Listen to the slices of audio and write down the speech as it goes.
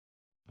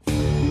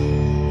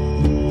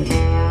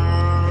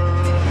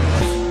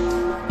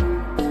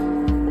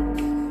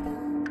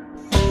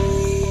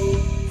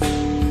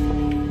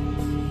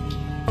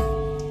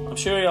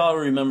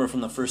probably remember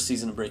from the first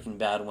season of Breaking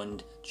Bad when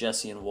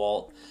Jesse and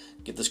Walt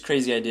get this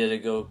crazy idea to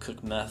go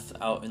cook meth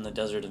out in the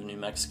desert of New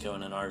Mexico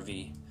in an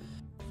RV.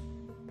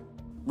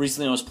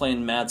 Recently I was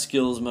playing Mad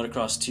Skills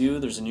Motocross 2.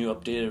 There's a new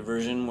updated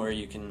version where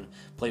you can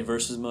play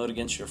versus mode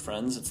against your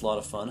friends. It's a lot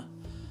of fun.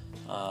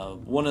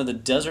 One of the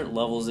desert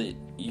levels that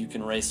you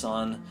can race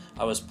on,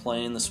 I was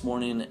playing this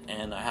morning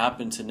and I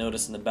happened to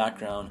notice in the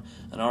background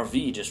an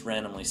RV just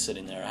randomly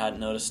sitting there. I hadn't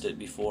noticed it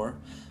before.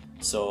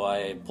 So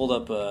I pulled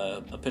up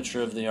a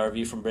picture of the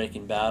RV from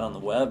Breaking Bad on the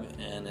web,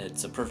 and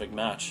it's a perfect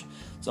match.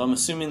 So I'm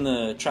assuming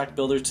the track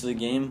builders to the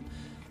game,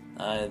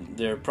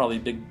 they're probably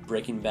big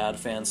Breaking Bad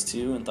fans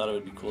too, and thought it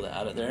would be cool to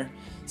add it there.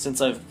 Since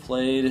I've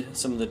played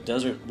some of the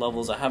desert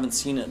levels, I haven't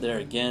seen it there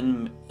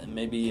again.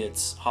 Maybe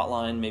it's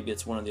Hotline, maybe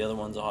it's one of the other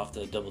ones. I'll have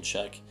to double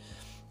check.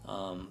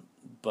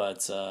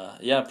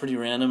 Yeah, pretty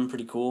random,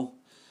 pretty cool.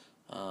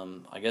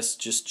 I guess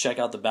just check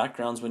out the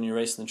backgrounds when you're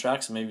racing the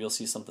tracks, and maybe you'll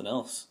see something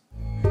else.